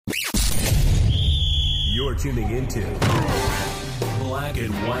You're tuning into Black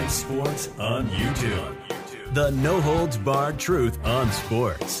and White Sports on YouTube. The no-holds-barred truth on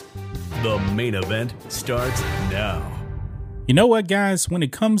sports. The main event starts now. You know what, guys? When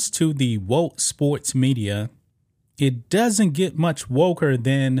it comes to the woke sports media, it doesn't get much woker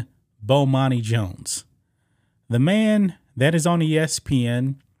than Bomani Jones. The man that is on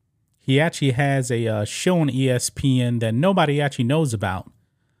ESPN, he actually has a show on ESPN that nobody actually knows about.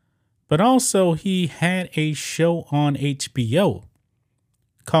 But also, he had a show on HBO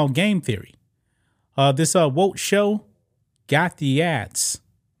called Game Theory. This woke show got the ads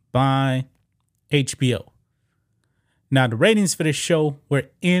by HBO. Now, the ratings for this show were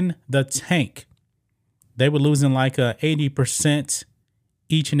in the tank. They were losing like 80%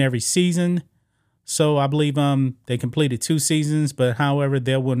 each and every season. So I believe they completed 2 seasons, but however,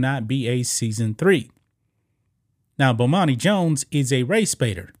 there will not be a season 3. Now, Bomani Jones is a race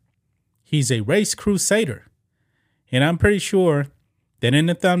baiter. He's a race crusader. And I'm pretty sure that in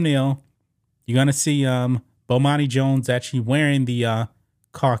the thumbnail, you're going to see Bomani Jones actually wearing the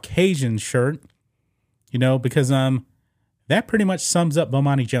Caucasian shirt, you know, because that pretty much sums up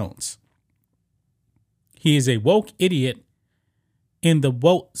Bomani Jones. He is a woke idiot in the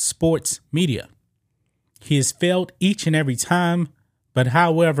woke sports media. He has failed each and every time, but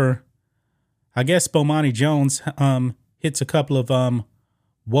however, I guess Bomani Jones hits a couple of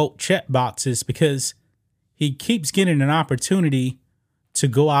woke check boxes because he keeps getting an opportunity to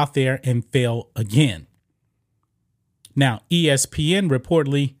go out there and fail again. Now, ESPN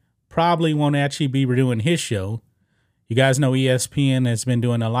reportedly probably won't actually be redoing his show. You guys know ESPN has been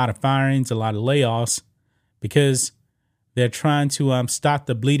doing a lot of firings, a lot of layoffs, because they're trying to stop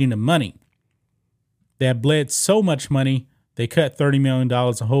the bleeding of money. They have bled so much money, they cut $30 million,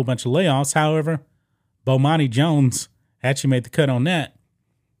 a whole bunch of layoffs. However, Bomani Jones actually made the cut on that.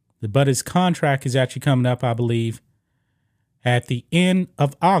 But his contract is actually coming up, I believe, at the end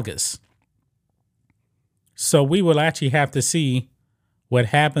of August. So we will actually have to see what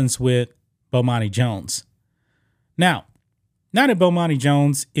happens with Bomani Jones. Now that Bomani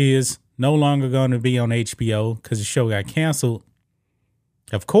Jones is no longer going to be on HBO because the show got canceled,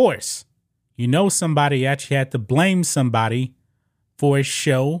 of course, you know somebody actually had to blame somebody for a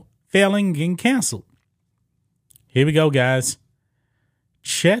show failing and getting canceled. Here we go, guys.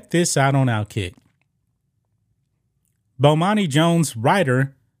 Check this out on Outkick. Bomani Jones'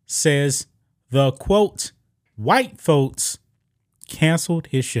 writer says the, quote, white folks canceled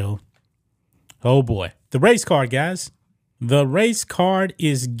his show. Oh boy. The race card, guys. The race card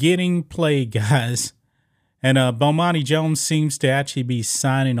is getting played, guys. And Bomani Jones seems to actually be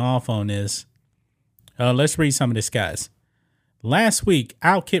signing off on this. Let's read some of this, guys. Last week,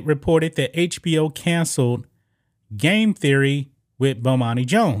 Outkick reported that HBO canceled Game Theory with Bomani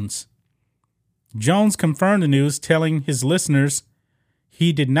Jones. Jones confirmed the news, telling his listeners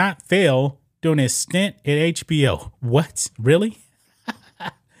he did not fail during his stint at HBO. What? Really?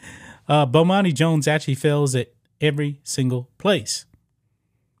 Bomani Jones actually fails at every single place.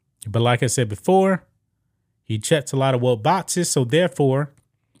 But like I said before, he checks a lot of woke boxes, so therefore,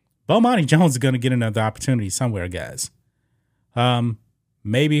 Bomani Jones is going to get another opportunity somewhere, guys.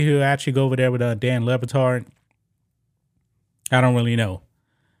 Maybe he'll actually go over there with Dan Le Batard. I don't really know.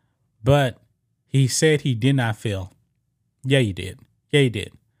 But he said he did not fail. Yeah, he did. Yeah, he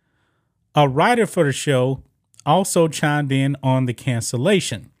did. A writer for the show also chimed in on the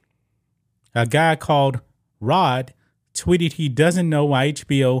cancellation. A guy called Rod tweeted he doesn't know why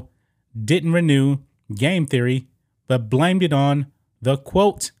HBO didn't renew Game Theory, but blamed it on the,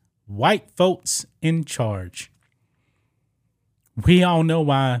 quote, white folks in charge. We all know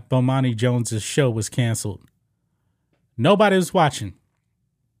why Bomani Jones' show was canceled. Nobody was watching.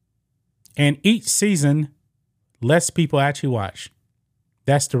 And each season, less people actually watch.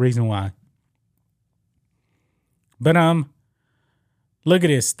 That's the reason why. But look at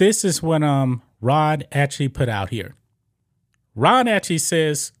this. This is what Rod actually put out here. Rod actually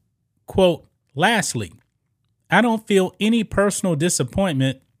says, quote, lastly, I don't feel any personal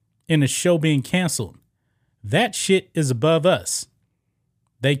disappointment in the show being canceled. That shit is above us.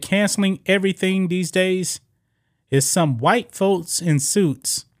 They canceling everything these days is some white folks in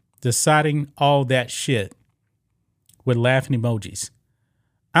suits deciding all that shit with laughing emojis.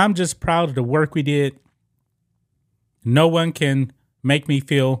 I'm just proud of the work we did. No one can make me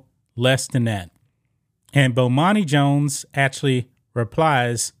feel less than that. And Bomani Jones actually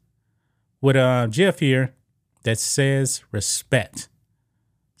replies with a GIF here that says respect.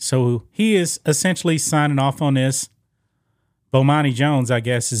 So he is essentially signing off on this. Bomani Jones, I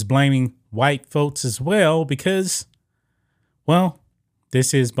guess, is blaming white folks as well because, well,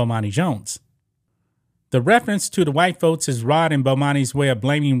 this is Bomani Jones. The reference to the white votes is Rod and Bomani's way of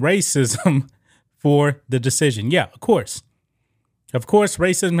blaming racism for the decision. Yeah, of course. Of course,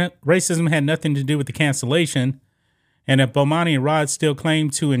 racism had nothing to do with the cancellation. And if Bomani and Rod still claim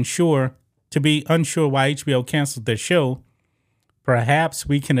to be unsure why HBO canceled their show, perhaps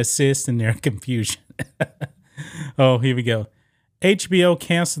we can assist in their confusion. Oh, here we go. HBO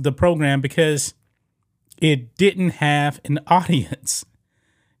canceled the program because it didn't have an audience.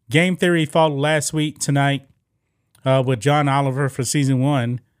 Game Theory followed last week tonight with John Oliver for season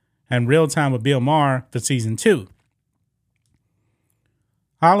 1 and Real Time with Bill Maher for season 2.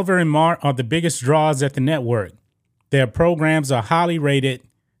 Oliver and Maher are the biggest draws at the network. Their programs are highly rated,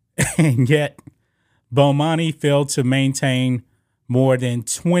 and yet Bomani failed to maintain more than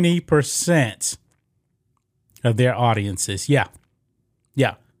 20% of their audiences. Yeah.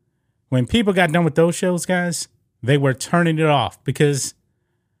 When people got done with those shows, guys, they were turning it off because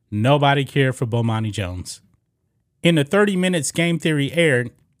nobody cared for Bomani Jones. In the 30 minutes Game Theory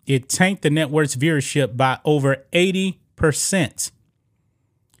aired, it tanked the network's viewership by over 80%.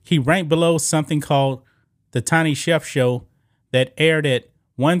 He ranked below something called The Tiny Chef Show that aired at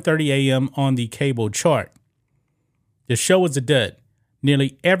 1:30 a.m. on the cable chart. The show was a dud.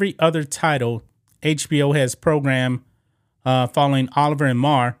 Nearly every other title HBO has programmed following Oliver and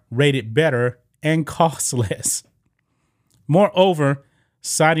Maher rated better and cost less. Moreover,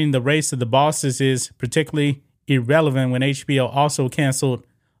 citing the race of the bosses is particularly irrelevant when HBO also canceled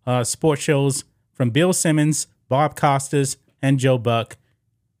sports shows from Bill Simmons, Bob Costas, and Joe Buck,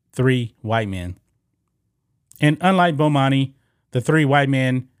 3 white men. And unlike Bomani, the 3 white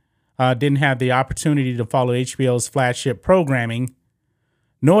men didn't have the opportunity to follow HBO's flagship programming,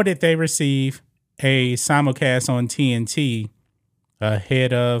 nor did they receive a simulcast on TNT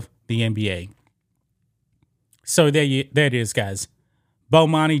ahead of the NBA. So there it is, guys.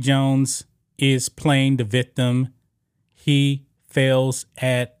 Bomani Jones is playing the victim. He fails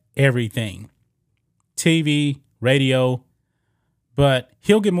at everything. TV, radio, but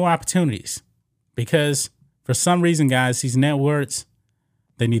he'll get more opportunities because for some reason, guys, these networks,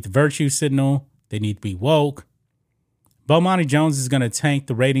 they need the virtue signal. They need to be woke. Bomani Jones is going to tank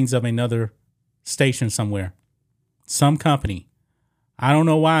the ratings of another station somewhere. Some company. I don't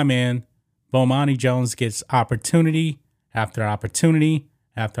know why, man. Bomani Jones gets opportunity after opportunity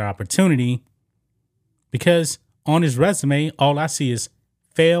after opportunity because on his resume, all I see is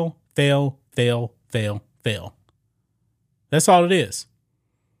fail, fail, fail, fail, fail. That's all it is.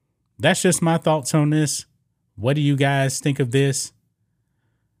 That's just my thoughts on this. What do you guys think of this?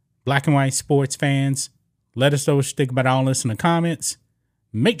 Black and white sports fans, let us know what you think about all this in the comments.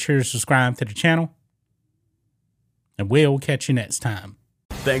 Make sure to subscribe to the channel. And we'll catch you next time.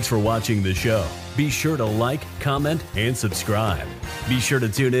 Thanks for watching the show. Be sure to like, comment, and subscribe. Be sure to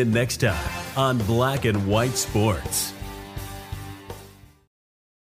tune in next time on Black and White Sports.